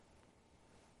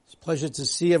Pleasure to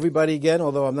see everybody again,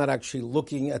 although I'm not actually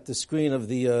looking at the screen of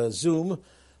the Zoom,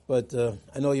 but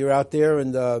I know you're out there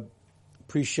and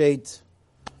appreciate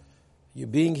you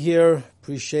being here.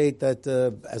 Appreciate that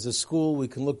as a school we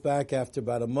can look back after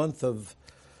about a month of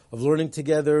learning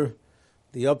together,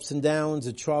 the ups and downs,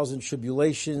 the trials and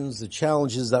tribulations, the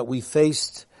challenges that we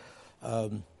faced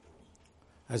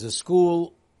as a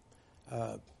school,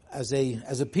 as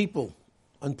a people,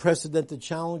 unprecedented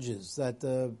challenges that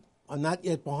are not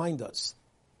yet behind us.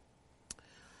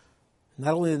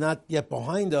 Not only not yet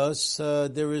behind us,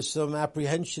 there is some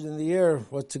apprehension in the air.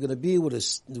 What's it going to be with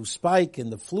a new spike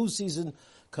and the flu season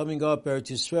coming up?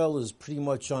 Eretz Yisrael is pretty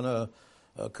much on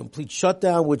a complete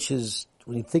shutdown, which is,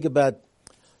 when you think about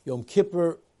Yom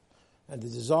Kippur and the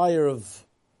desire of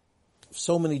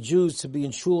so many Jews to be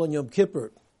in shul on Yom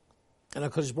Kippur. And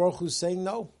HaKadosh Baruch Hu is saying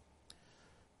no.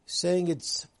 He's saying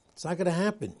it's not going to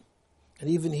happen. And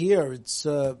even here, it's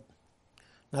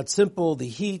not simple. The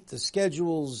heat, the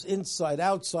schedules, inside,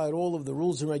 outside, all of the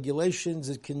rules and regulations,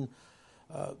 it can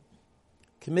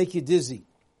make you dizzy.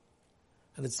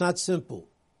 And it's not simple.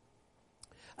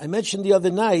 I mentioned the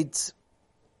other night,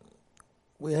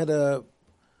 we had a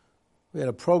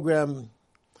program,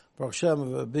 Baruch Hashem,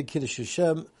 of a big Kiddush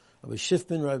Hashem, of a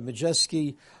Shifman, Rabbi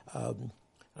Majeski.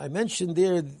 I mentioned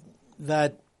there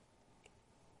that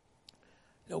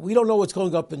we don't know what's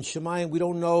going up in Shemayim. We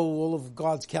don't know all of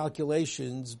God's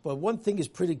calculations. But one thing is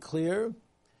pretty clear,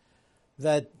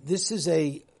 that this is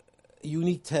a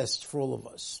unique test for all of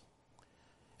us.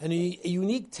 And a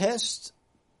unique test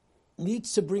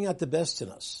needs to bring out the best in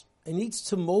us. It needs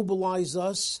to mobilize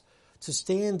us to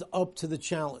stand up to the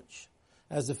challenge.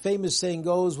 As the famous saying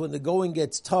goes, when the going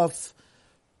gets tough,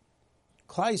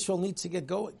 Klal Yisrael needs to get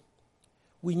going.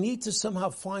 We need to somehow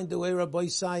find a way, Rabbi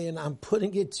Isai, and I'm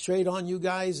putting it straight on you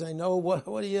guys. I know, what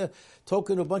are you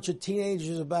talking to a bunch of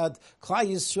teenagers about Klal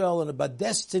Yisrael and about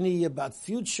destiny, about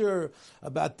future,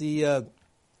 about the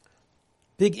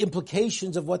big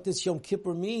implications of what this Yom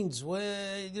Kippur means?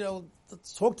 Well,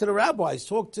 let's talk to the rabbis,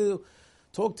 talk to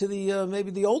the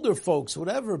maybe the older folks,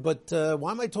 whatever. But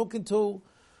why am I talking to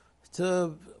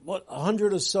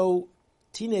 100 or so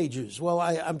teenagers? Well,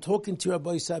 I'm talking to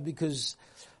Rabbi Isai because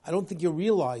I don't think you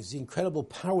realize the incredible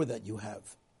power that you have.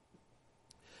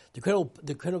 The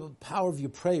incredible power of your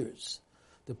prayers,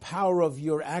 the power of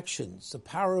your actions, the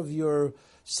power of your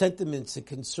sentiments and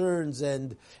concerns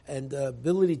and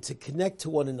ability to connect to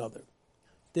one another.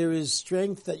 There is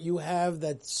strength that you have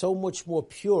that's so much more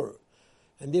pure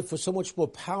and therefore so much more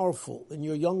powerful in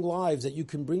your young lives that you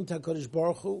can bring to HaKadosh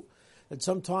Baruch Hu, that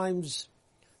sometimes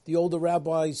the older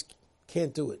rabbis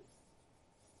can't do it.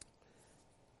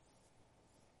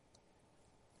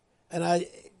 And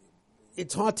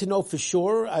it's hard to know for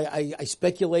sure. I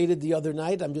speculated the other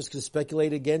night. I'm just going to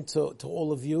speculate again to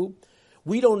all of you.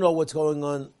 We don't know what's going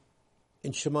on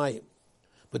in Shemayim.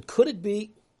 But could it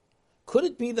be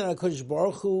that HaKadosh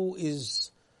Baruch Hu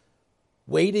is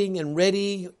waiting and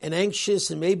ready and anxious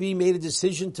and maybe made a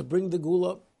decision to bring the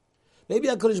Gula? Maybe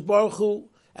HaKadosh Baruch Hu,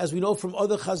 as we know from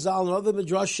other Chazal and other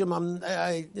Midrashim,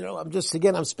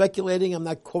 I'm speculating, I'm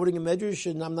not quoting a Midrash,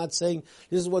 and I'm not saying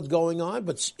this is what's going on,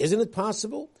 but isn't it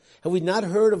possible? Have we not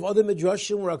heard of other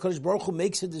Midrashim where HaKadosh Baruch Hu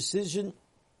makes a decision,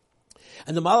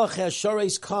 and the Malachei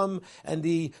HaShareis come, and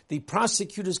the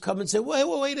prosecutors come and say,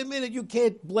 wait a minute, you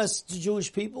can't bless the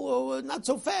Jewish people, not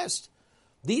so fast.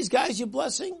 These guys you're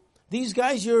blessing? These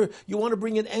guys, you want to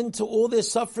bring an end to all their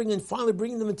suffering and finally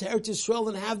bring them into Eretz Yisrael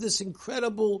and have this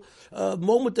incredible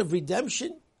moment of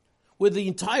redemption where the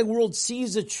entire world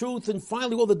sees the truth and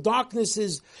finally all the darkness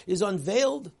is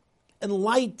unveiled and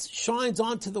light shines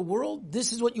onto the world.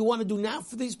 This is what you want to do now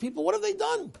for these people? What have they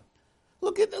done?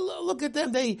 Look at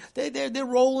them. They're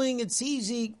rolling. It's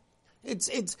easy.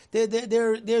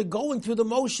 They're going through the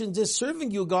motions. They're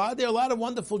serving you, God. There are a lot of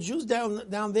wonderful Jews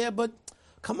down there, but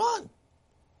come on.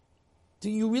 Do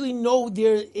you really know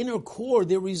their inner core,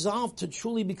 their resolve to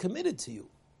truly be committed to you?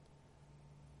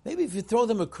 Maybe if you throw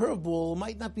them a curveball, it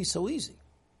might not be so easy.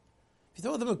 If you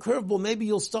throw them a curveball, maybe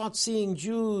you'll start seeing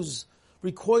Jews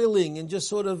recoiling and just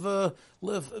sort of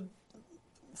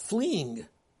fleeing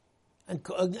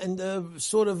and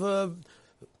sort of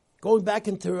going back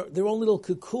into their own little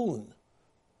cocoon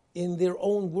in their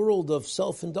own world of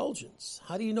self-indulgence.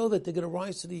 How do you know that they're going to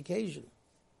rise to the occasion?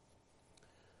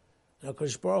 Now,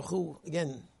 HaKadosh Baruch Hu,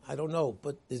 again, I don't know,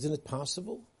 but isn't it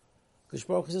possible? HaKadosh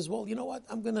Baruch Hu says, well, you know what?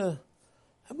 I'm gonna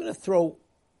throw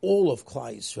all of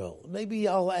Klal Yisrael. Maybe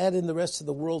I'll add in the rest of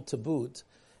the world to boot,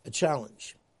 a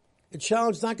challenge. A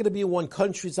challenge is not going to be in one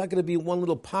country. It's not going to be in one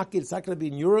little pocket. It's not going to be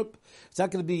in Europe. It's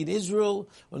not going to be in Israel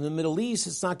or in the Middle East.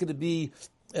 It's not going to be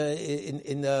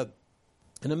in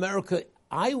America.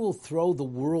 I will throw the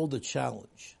world a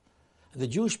challenge. And the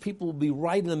Jewish people will be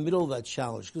right in the middle of that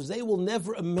challenge because they will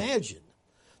never imagine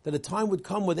that a time would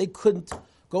come where they couldn't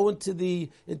go into the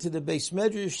Beis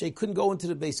Medrash, they couldn't go into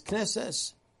the Beis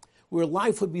Knesses, where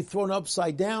life would be thrown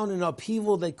upside down in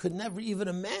upheaval they could never even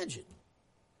imagine.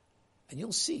 And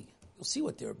you'll see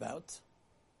what they're about.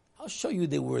 I'll show you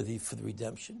they're worthy for the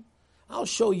redemption. I'll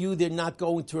show you they're not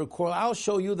going to a quarrel. I'll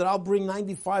show you that I'll bring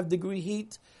 95-degree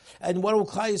heat. And what will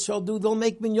Klal Yisrael do? They'll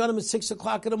make minyanim at 6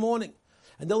 o'clock in the morning.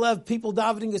 And they'll have people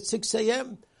davening at 6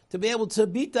 a.m. to be able to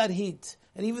beat that heat.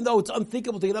 And even though it's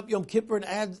unthinkable to get up Yom Kippur and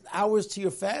add hours to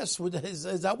your fast,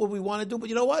 is that what we want to do? But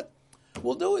you know what?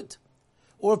 We'll do it.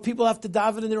 Or if people have to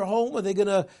daven in their home, are they going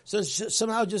to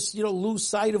somehow just lose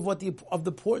sight of the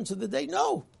importance of the day?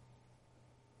 No.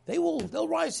 They'll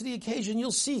rise to the occasion.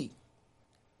 You'll see.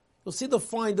 You'll see they'll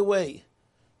find a way.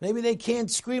 Maybe they can't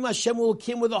scream Hashem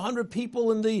Elokim with 100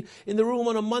 people in the room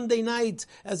on a Monday night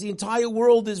as the entire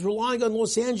world is relying on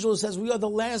Los Angeles as we are the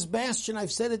last bastion.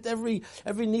 I've said it every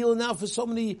Nila now for so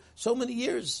many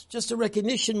years. Just a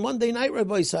recognition Monday night,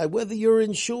 Rabbi Isai, whether you're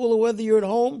in shul or whether you're at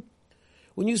home,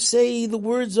 when you say the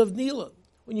words of Nila,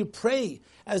 when you pray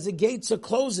as the gates are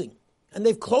closing, and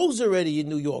they've closed already in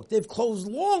New York. They've closed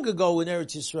long ago in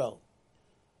Eretz Yisrael.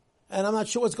 And I'm not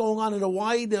sure what's going on in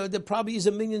Hawaii. There probably is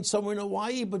a minion somewhere in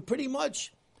Hawaii, but pretty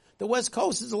much the West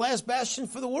Coast is the last bastion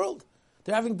for the world.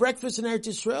 They're having breakfast in Eretz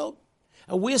Yisrael,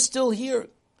 and we're still here.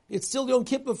 It's still Yom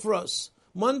Kippur for us.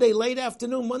 Monday, late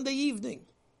afternoon, Monday evening.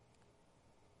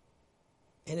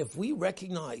 And if we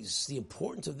recognize the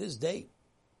importance of this day,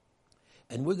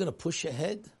 and we're going to push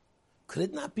ahead, could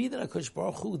it not be that HaKadosh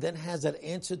Baruch Hu then has that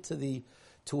answer to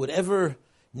whatever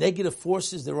negative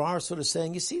forces there are, sort of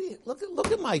saying, you see, look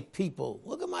at my people,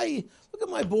 look at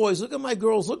my boys, look at my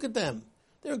girls, look at them.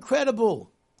 They're incredible.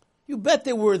 You bet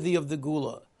they're worthy of the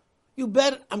Gula. You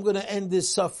bet I'm going to end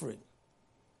this suffering.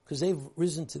 Because they've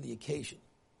risen to the occasion.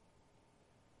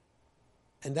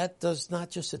 And that does not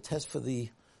just a test for the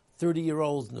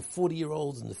 30-year-olds and the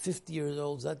 40-year-olds and the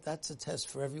 50-year-olds. That's a test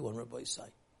for everyone, Rabbi Isai.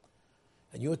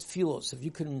 And your tefillos, if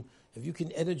you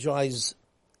can energize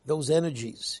those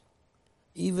energies,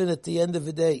 even at the end of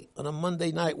the day, on a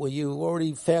Monday night where you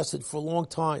already fasted for a long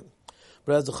time.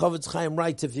 But as the Chavetz Chaim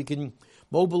writes, if you can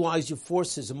mobilize your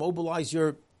forces and mobilize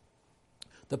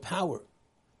the power,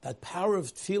 that power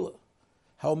of tefillah,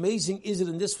 how amazing is it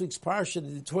in this week's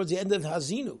parsha, towards the end of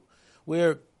Hazinu,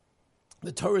 where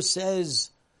the Torah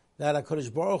says that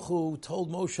HaKadosh Baruch Hu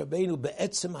told Moshe Rabbeinu,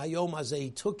 Be'etzem hayom hazeh,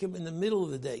 he took him in the middle of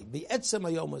the day. Be'etzem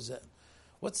hayom hazeh.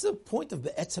 What's the point of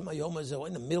Be'etzem hayom hazeh?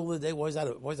 In the middle of the day, why is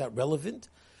that relevant?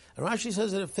 And Rashi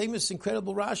says in a famous,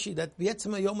 incredible Rashi that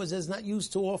Be'etzem hayom hazeh is not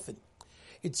used too often.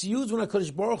 It's used when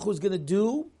HaKadosh Baruch Hu is going to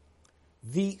do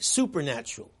the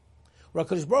supernatural. Where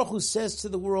HaKadosh Baruch Hu says to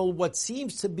the world, what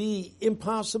seems to be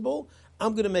impossible,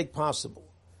 I'm going to make possible.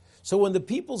 So when the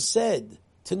people said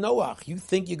to Noach, you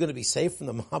think you're going to be safe from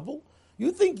the Mabul?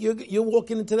 You think you're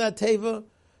walking into that teva?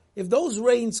 If those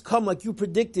rains come like you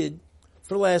predicted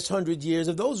for the last 100 years,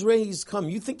 if those rains come,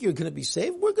 you think you're going to be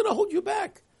safe? We're going to hold you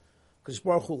back. Because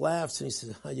Baruch Hu laughs and he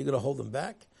says, you're going to hold him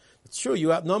back? It's true,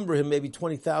 you outnumber him maybe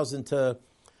 20,000 to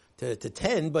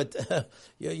 10, but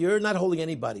you're not holding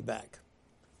anybody back.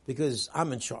 Because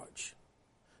I'm in charge.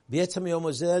 B'etzem hayom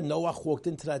hazeh, Noach walked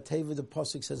into that teva, the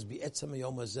pasuk says, B'etzem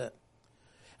hayom hazeh.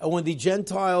 And when the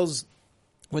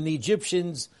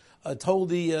Egyptians told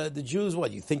the Jews,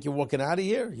 what, you think you're walking out of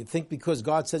here? You think because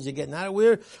God says you're getting out of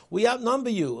here? We outnumber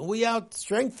you, and we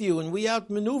outstrength you, and we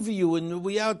outmaneuver you, and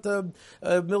we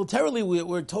militarily,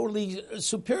 we're totally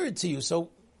superior to you. So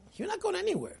you're not going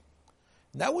anywhere.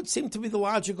 That would seem to be the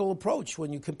logical approach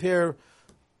when you compare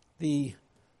the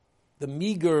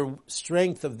meager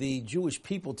strength of the Jewish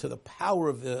people to the power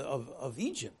of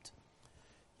Egypt.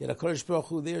 Yet HaKadosh Baruch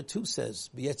Hu there too says,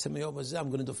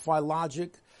 I'm going to defy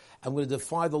logic, I'm going to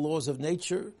defy the laws of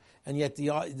nature, and yet the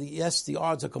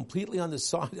odds are completely on the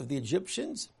side of the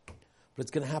Egyptians, but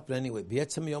it's going to happen anyway.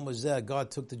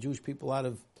 God took the Jewish people out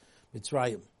of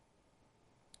Mitzrayim.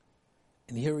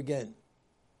 And here again,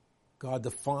 God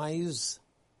defies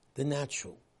the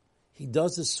natural. He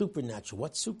does the supernatural.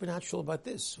 What's supernatural about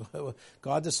this?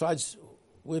 God decides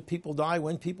where people die,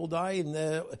 when people die,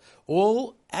 and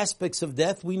all aspects of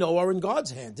death we know are in God's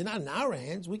hands. They're not in our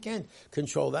hands. We can't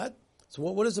control that. So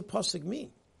what does the pasuk mean?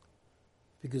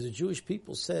 Because the Jewish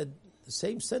people said the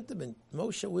same sentiment.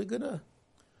 Moshe, we're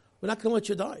not going to let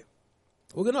you die.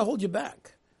 We're going to hold you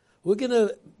back. We're going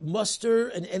to muster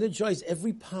and energize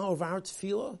every power of our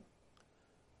tefillah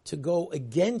to go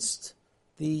against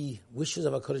the wishes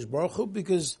of HaKadosh Baruch Hu,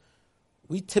 because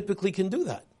we typically can do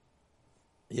that.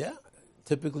 Yeah,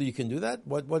 Typically, you can do that?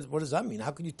 What does that mean?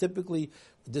 How can you typically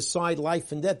decide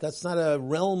life and death? That's not a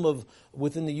realm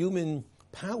within the human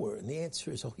power. And the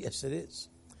answer is, oh, yes, it is.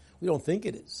 We don't think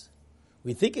it is.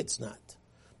 We think it's not.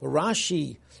 But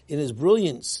Rashi, in his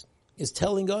brilliance, is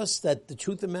telling us that the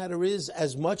truth of the matter is,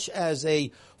 as much as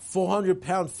a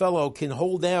 400-pound fellow can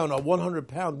hold down a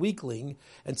 100-pound weakling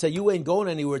and say, you ain't going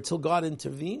anywhere till God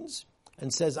intervenes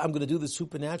and says, I'm going to do the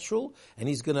supernatural, and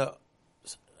he's going to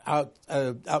out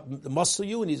muscle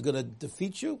you, and he's going to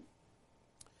defeat you.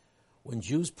 When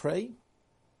Jews pray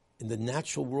in the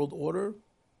natural world order,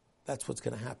 that's what's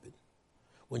going to happen.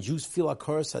 When Jews feel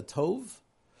Hakaras HaTov,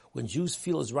 when Jews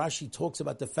feel, as Rashi talks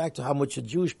about the fact of how much the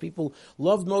Jewish people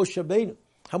loved Moshe Rabbeinu,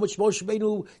 how much Moshe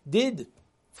Rabbeinu did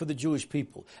for the Jewish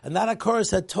people, and that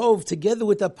Hakaras HaTov, together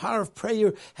with the power of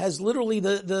prayer, has literally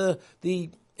the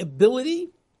ability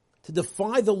to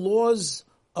defy the laws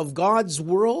of God's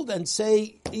world and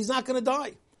say, he's not going to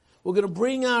die. We're going to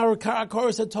bring our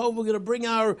Hakaras HaTov, we're going to bring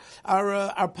our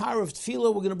power of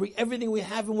tefillah, we're going to bring everything we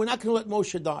have, and we're not going to let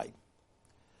Moshe die.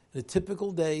 In a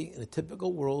typical day, in a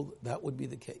typical world, that would be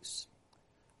the case.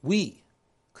 We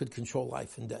could control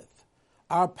life and death.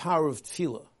 Our power of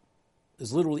tefillah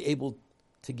is literally able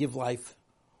to give life,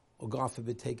 or God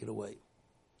forbid, take it away.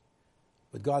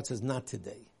 But God says, not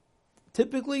today.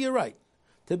 Typically, you're right.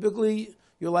 Typically,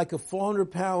 you're like a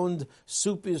 400-pound,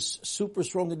 super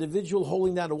strong individual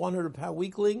holding down a 100-pound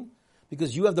weakling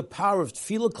because you have the power of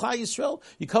tefillah, Klal Yisrael.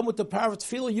 You come with the power of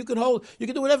tefillah, you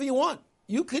can do whatever you want.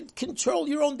 You could control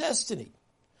your own destiny.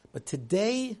 But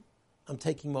today, I'm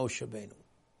taking Moshe Rabbeinu.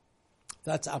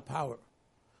 That's our power.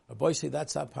 Our boys say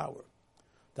that's our power.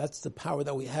 That's the power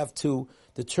that we have to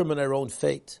determine our own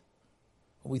fate.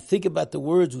 When we think about the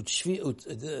words,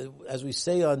 as we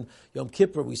say on Yom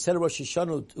Kippur, we said Rosh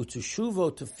Hashanah,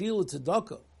 U'teshuva, Tefillah,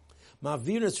 Tzedakah,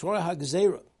 Ma'avir Tzroya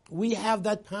HaGzeira. We have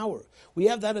that power. We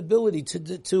have that ability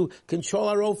to control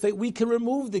our own fate. We can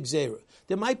remove the Gzeira.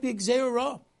 There might be a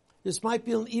Gzeira. This might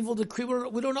be an evil decree.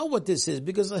 We don't know what this is,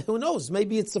 because who knows?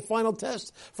 Maybe it's the final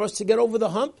test for us to get over the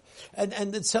hump and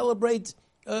then celebrate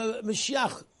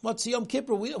Mashiach, Matzah Yom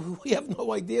Kippur. We have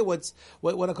no idea what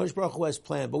HaKadosh Baruch Hu has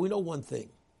planned, but we know one thing.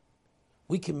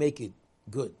 We can make it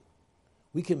good.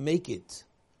 We can make it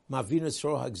Ma'avir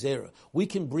Tzroya HaGzeira. We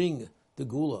can bring the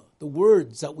Gula. The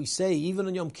words that we say, even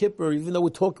on Yom Kippur, even though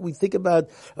we think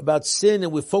about sin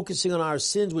and we're focusing on our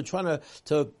sins, we're trying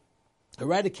to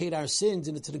eradicate our sins,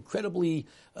 and it's an incredibly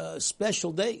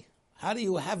special day. How do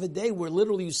you have a day where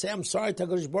literally you say, I'm sorry to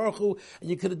HaKadosh Baruch Hu, and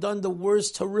you could have done the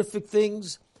worst horrific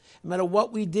things, no matter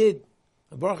what we did.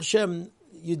 Baruch Hashem,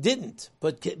 you didn't.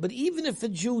 But even if a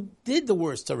Jew did the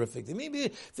worst horrific thing,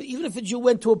 even if a Jew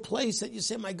went to a place that you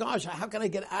say, my gosh, how can I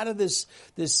get out of this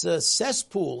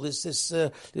cesspool, this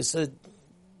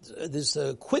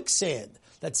quicksand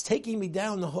that's taking me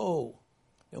down the hole?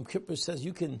 Yom Kippur says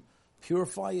you can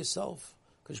purify yourself.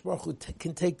 Kadosh Baruch Hu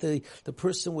can take the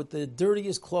person with the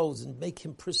dirtiest clothes and make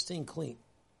him pristine clean.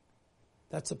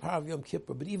 That's the power of Yom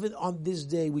Kippur. But even on this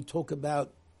day, we talk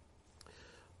about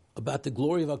the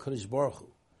glory of HaKadosh Baruch Hu,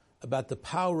 about the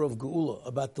power of Geula,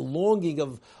 about the longing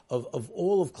of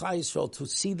all of Klal Yisrael to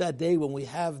see that day when we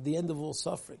have the end of all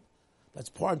suffering. That's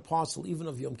part and parcel even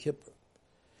of Yom Kippur.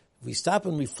 If we stop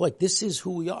and reflect, this is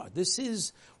who we are. This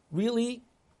is really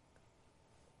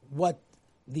what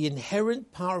the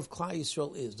inherent power of Klal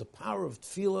Yisrael is, the power of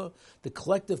tefillah, the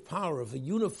collective power of a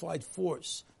unified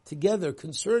force, together,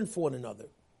 concerned for one another.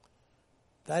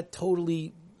 That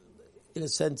totally, in a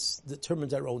sense,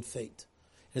 determines our own fate.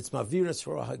 It's Ma'avir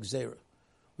Tzroya HaGzeira.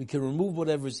 We can remove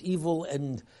whatever is evil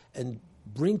and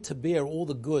bring to bear all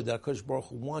the good that HaKadosh Baruch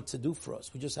Hu wants to do for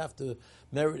us. We just have to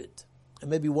merit it. And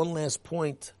maybe one last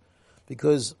point,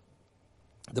 because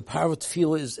the power of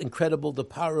tefillah is incredible. The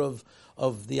power of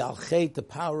the alchet, the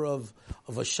power of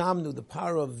Hashamnu, the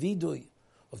power of vidui,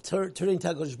 of turning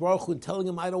to HaKadosh Baruch Hu and telling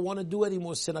him, I don't want to do any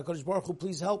more sin. HaKadosh Baruch Hu,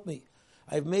 please help me.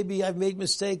 I've made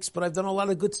mistakes, but I've done a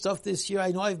lot of good stuff this year. I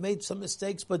know I've made some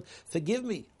mistakes, but forgive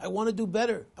me. I want to do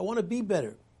better. I want to be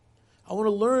better. I want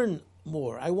to learn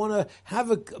more. I want to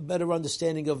have a better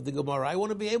understanding of the Gemara. I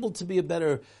want to be able to be a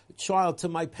better child to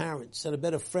my parents and a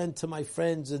better friend to my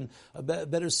friends and a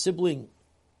better sibling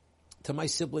to my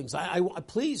siblings. I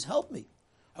please help me.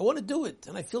 I want to do it,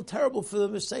 and I feel terrible for the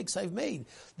mistakes I've made.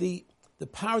 The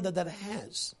power that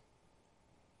has.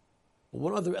 Well,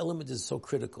 one other element is so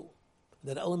critical.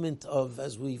 That element of,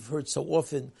 as we've heard so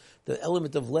often, the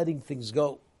element of letting things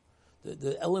go.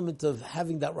 The element of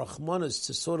having that rachmanas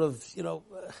to sort of, I'm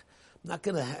not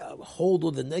going to hold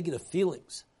all the negative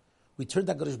feelings. We turn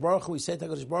to HaKadosh Baruch Hu, we say to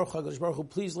HaKadosh Baruch Hu,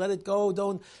 please let it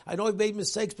go. I know I've made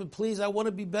mistakes, but please, I want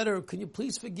to be better. Can you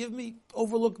please forgive me?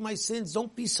 Overlook my sins.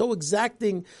 Don't be so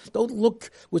exacting. Don't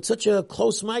look with such a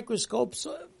close microscope.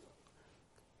 So,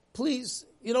 please,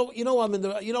 I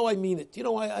mean it.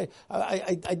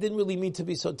 I didn't really mean to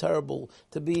be so terrible,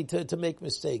 to make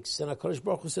mistakes. And HaKadosh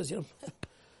Baruch Hu says,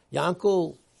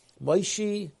 Yankel,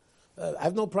 Moshe, I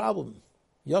have no problem.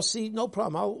 Yossi, no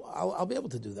problem. I'll be able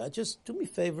to do that. Just do me a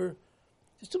favor.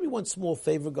 Just do me one small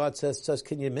favor. God says,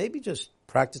 can you maybe just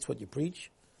practice what you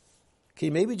preach? Can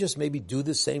you maybe do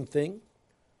the same thing?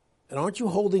 And aren't you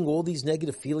holding all these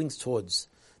negative feelings towards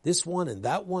this one and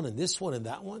that one and this one and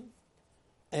that one?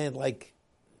 And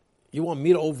you want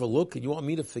me to overlook and you want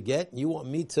me to forget and you want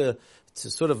me to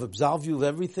sort of absolve you of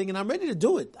everything, and I'm ready to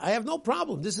do it. I have no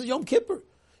problem. This is Yom Kippur.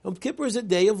 Yom Kippur is a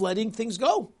day of letting things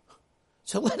go.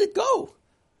 So let it go.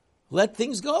 Let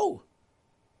things go.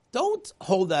 Don't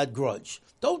hold that grudge.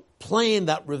 Don't plan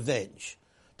that revenge.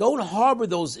 Don't harbor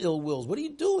those ill wills. What are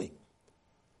you doing?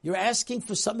 You're asking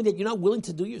for something that you're not willing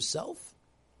to do yourself?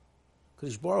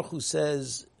 Kadosh Baruch Hu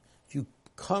says, if you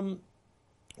come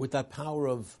with that power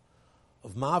of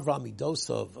Ma'avra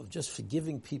Midosa, of just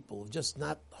forgiving people, of just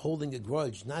not holding a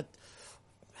grudge, not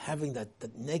having that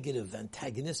negative,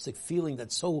 antagonistic feeling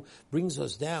that so brings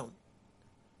us down,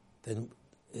 then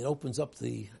it opens up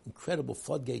the incredible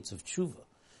floodgates of tshuva.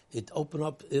 It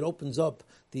opens up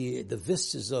the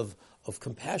vistas of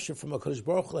compassion from HaKadosh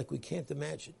Baruch Hu like we can't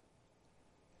imagine.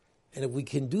 And if we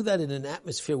can do that in an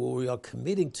atmosphere where we are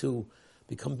committing to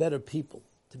become better people,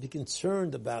 to be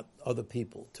concerned about other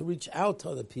people, to reach out to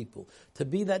other people, to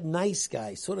be that nice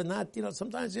guy, sort of not,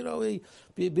 sometimes,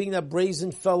 being that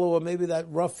brazen fellow or maybe that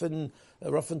rough and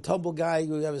tumble guy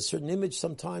who have a certain image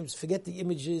sometimes. Forget the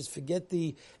images, forget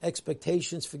the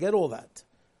expectations, forget all that.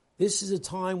 This is a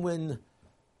time when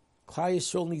Klal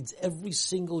Yisrael needs every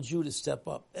single Jew to step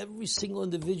up. Every single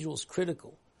individual is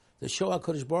critical. To show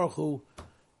HaKadosh Baruch Hu,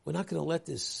 we're not going to let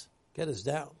this get us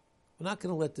down. We're not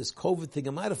going to let this COVID thing,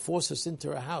 it might have forced us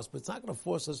into our house, but it's not going to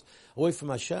force us away from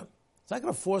Hashem. It's not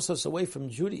going to force us away from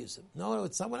Judaism. No,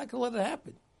 it's not. We're not going to let it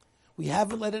happen. We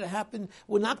haven't let it happen.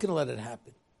 We're not going to let it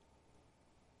happen.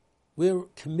 We're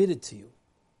committed to you.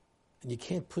 And you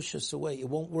can't push us away. It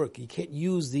won't work. You can't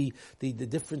use the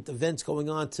different events going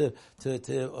on to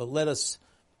let us,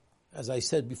 as I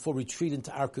said before, retreat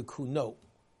into our cocoon. No,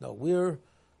 we're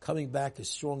coming back as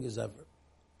strong as ever.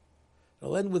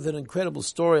 I'll end with an incredible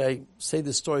story. I say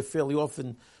this story fairly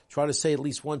often, try to say at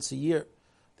least once a year.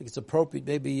 I think it's appropriate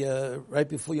maybe right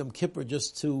before Yom Kippur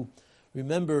just to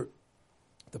remember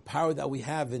the power that we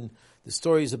have. And the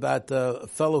story is about a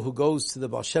fellow who goes to the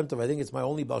Baal Shem Tov. I think it's my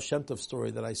only Baal Shem Tov story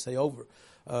that I say over.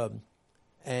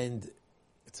 And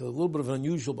it's a little bit of an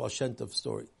unusual Baal Shem Tov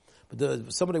story.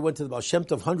 But somebody went to the Baal Shem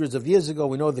Tov hundreds of years ago.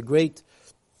 We know the great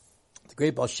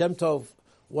Baal Shem Tov,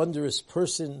 wondrous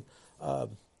person,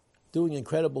 doing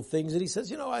incredible things. And he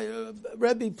says,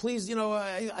 Rebbe, please,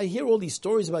 I hear all these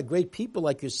stories about great people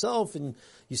like yourself, and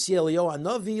you see Eliyahu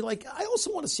Hanavi. I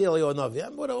also want to see Eliyahu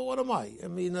Hanavi. What am I? I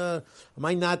mean, am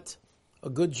I not a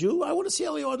good Jew? I want to see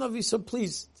Eliyahu Hanavi, so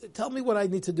please, tell me what I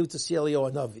need to do to see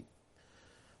Eliyahu Hanavi.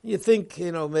 You think,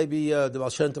 maybe the Baal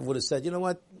Shem Tov would have said, you know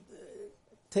what,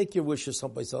 take your wishes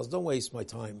someplace else. Don't waste my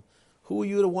time. Who are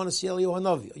you to want to see Eliyahu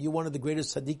Hanavi? Are you one of the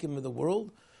greatest tzaddikim in the world?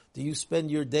 Do you spend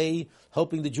your day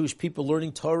helping the Jewish people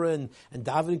learning Torah and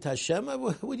davening to Hashem?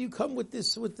 Would you come with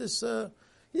this? He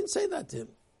didn't say that to him.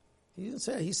 He didn't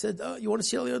say it. He said, you want to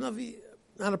see Eliyahu Hanavi?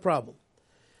 Not a problem.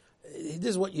 This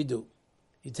is what you do.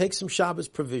 You take some Shabbos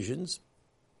provisions,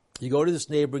 you go to this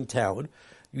neighboring town,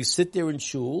 you sit there in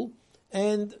shul,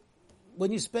 and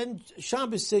when you spend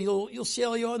Shabbos, you'll see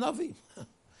Eliyahu Hanavi.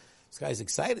 This guy's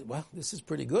excited. Well, this is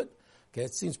pretty good. Okay,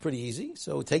 it seems pretty easy.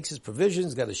 So he takes his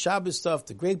provisions, got his Shabbos stuff,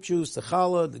 the grape juice, the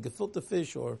challah, the gefilte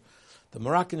fish, or the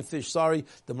Moroccan fish, the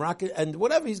Moroccan, and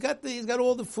whatever. He's got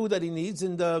all the food that he needs,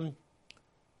 and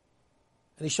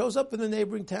he shows up in the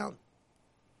neighboring town.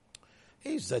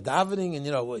 He's davening, and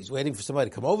he's waiting for somebody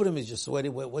to come over to him. He's just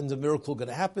waiting, when's the miracle going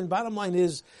to happen? Bottom line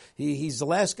is, he's the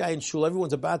last guy in shul.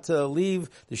 Everyone's about to leave.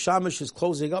 The shamash is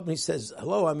closing up, and he says,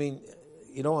 hello, I'm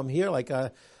here,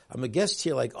 I'm a guest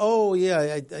here, I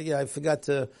forgot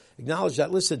to acknowledge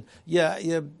that. Listen,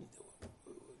 you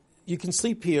can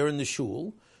sleep here in the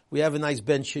shul. We have a nice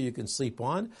bench here you can sleep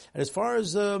on. And as far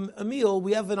as a meal,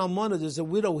 we have an almana. There's a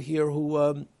widow here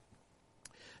who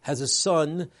has a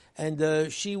son,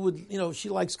 and she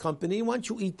likes company. Why don't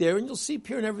you eat there, and you'll sleep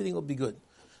here, and everything will be good.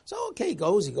 So, okay, he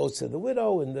goes to the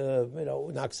widow,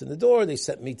 and knocks on the door. They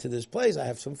sent me to this place. I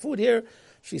have some food here.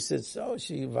 She says, so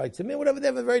she invites him in, whatever. They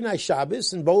have a very nice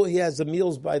Shabbos, and he has the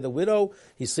meals by the widow.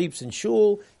 He sleeps in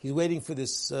shul. He's waiting for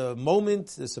this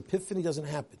moment, this epiphany. Doesn't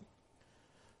happen.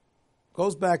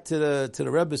 Goes back to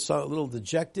the Rebbe, a little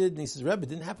dejected, and he says, Rebbe, it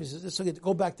didn't happen. He says, it's okay,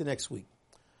 go back the next week.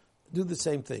 Do the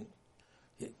same thing.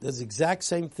 He does the exact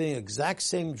same thing, exact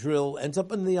same drill, ends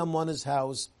up in the Almana's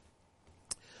house,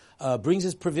 brings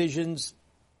his provisions.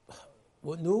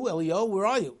 What new, Elio? Where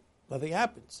are you? Nothing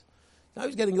happens. Now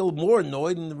he's getting a little more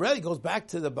annoyed, and the Rebbe goes back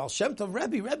to the Baal Shem Tov,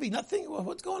 Rebbe, nothing.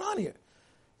 What's going on here?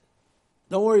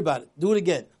 Don't worry about it. Do it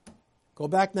again. Go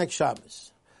back next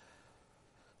Shabbos.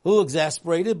 A little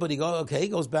exasperated, but he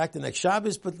goes back the next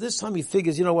Shabbos, but this time he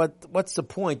figures, you know what, what's the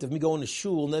point of me going to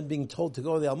shul and then being told to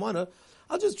go to the Almana?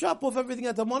 I'll just drop off everything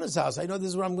at the Almana's house. I know this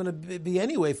is where I'm going to be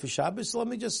anyway for Shabbos, so let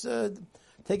me just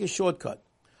take a shortcut.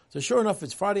 So sure enough,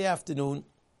 it's Friday afternoon,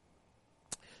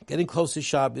 getting close to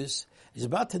Shabbos. He's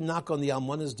about to knock on the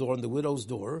Almana's door, on the widow's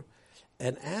door,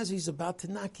 and as he's about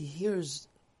to knock, he hears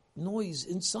noise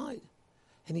inside.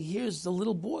 And he hears the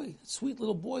little boy, sweet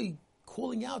little boy,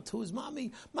 calling out to his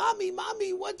mommy, Mommy,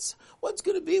 what's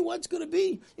going to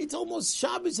be? It's almost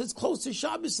Shabbos, it's close to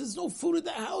Shabbos, there's no food in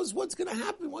the house, what's going to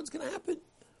happen?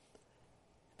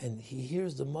 And he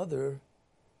hears the mother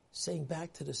saying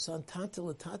back to the son,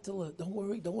 Tantala, don't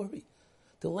worry.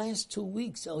 The last 2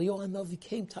 weeks, Elio Hanavi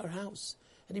came to our house,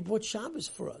 and he brought Shabbos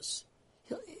for us.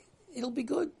 It'll be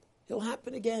good. It'll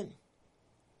happen again.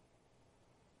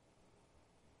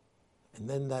 And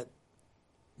then that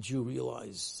Jew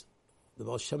realized, the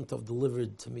Baal Shem Tov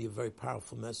delivered to me a very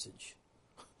powerful message.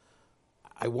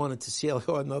 I wanted to see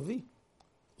Eliyahu Hanavi.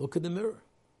 Look in the mirror.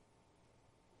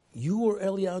 You were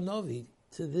Eliyahu Hanavi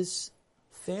to this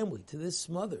family, to this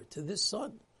mother, to this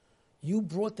son. You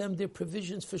brought them their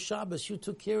provisions for Shabbos. You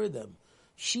took care of them.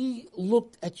 She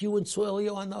looked at you and saw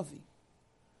Eliyahu Hanavi.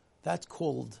 That's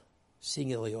called seeing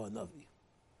Eliyahu Hanavi.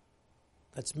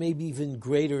 That's maybe even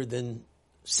greater than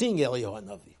seeing Eliyahu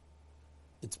Hanavi.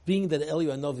 It's being that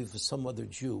Eliyahu Hanavi for some other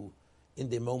Jew in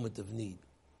their moment of need.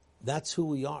 That's who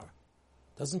we are.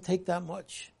 Doesn't take that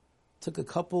much. Took a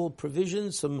couple of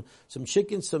provisions, some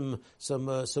chicken, some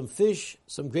fish,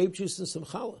 some grape juice, and some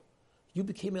challah. You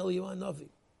became Eliyahu Hanavi.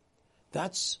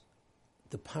 That's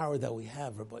the power that we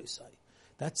have, Rabbi Isai.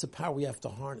 That's the power we have to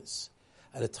harness.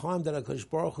 At a time that HaKadosh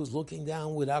Baruch Hu is looking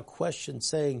down without question,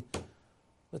 saying,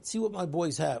 let's see what my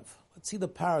boys have. Let's see the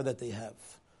power that they have.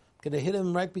 Going to hit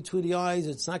him right between the eyes.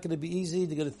 It's not going to be easy.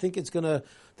 They're going to think it's going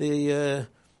to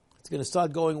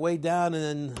start going way down, and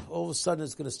then all of a sudden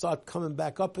it's going to start coming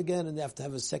back up again, and they have to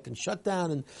have a second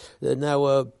shutdown. And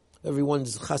now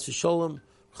everyone's chas v'sholem,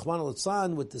 Chman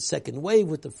al-Tzan, with the second wave,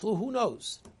 with the flu. Who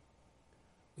knows?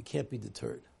 We can't be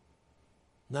deterred.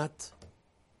 Not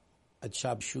at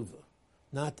Shab Shuvah,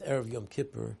 not Erev Yom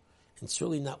Kippur, and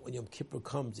certainly not when Yom Kippur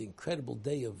comes, the incredible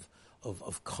day of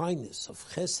kindness, of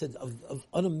chesed, of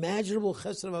unimaginable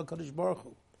chesed of HaKadosh Baruch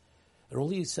Hu. And all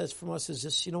he says from us is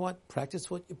just, you know what? Practice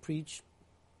what you preach.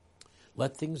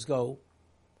 Let things go.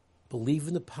 Believe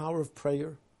in the power of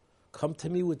prayer. Come to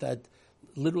me with that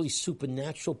literally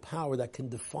supernatural power that can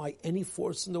defy any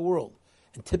force in the world.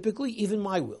 And typically, even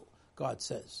my will, God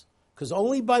says. Because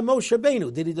only by Moshe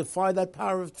Rabbeinu did he defy that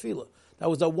power of tefillah. That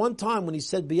was that one time when he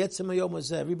said, B'yetzem hayom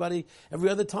hazeh. Everybody, every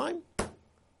other time,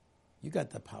 you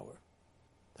got that power.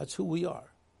 That's who we are.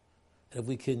 And if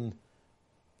we can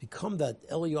become that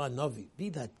Eliyahu Hanavi, be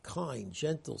that kind,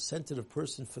 gentle, sensitive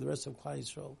person for the rest of Klal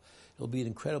Yisrael, it'll be an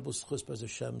incredible schus B'ez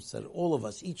Hashem, that all of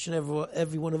us, each and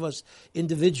every one of us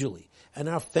individually, and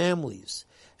our families,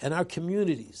 and our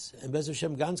communities, and B'ez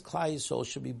Hashem, Gans Klal Yisrael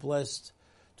should be blessed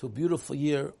to a beautiful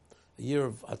year, a year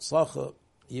of Atzlacha,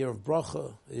 a year of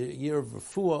Bracha, a year of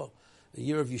Refuah, a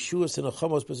year of Yeshuas and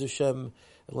Achamos B'ez Hashem,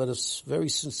 and let us very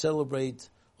soon celebrate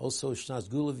also Shnas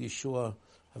Gula of Yeshua.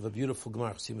 Have a beautiful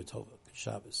Gemar Chasima Tova. Good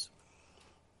Shabbos.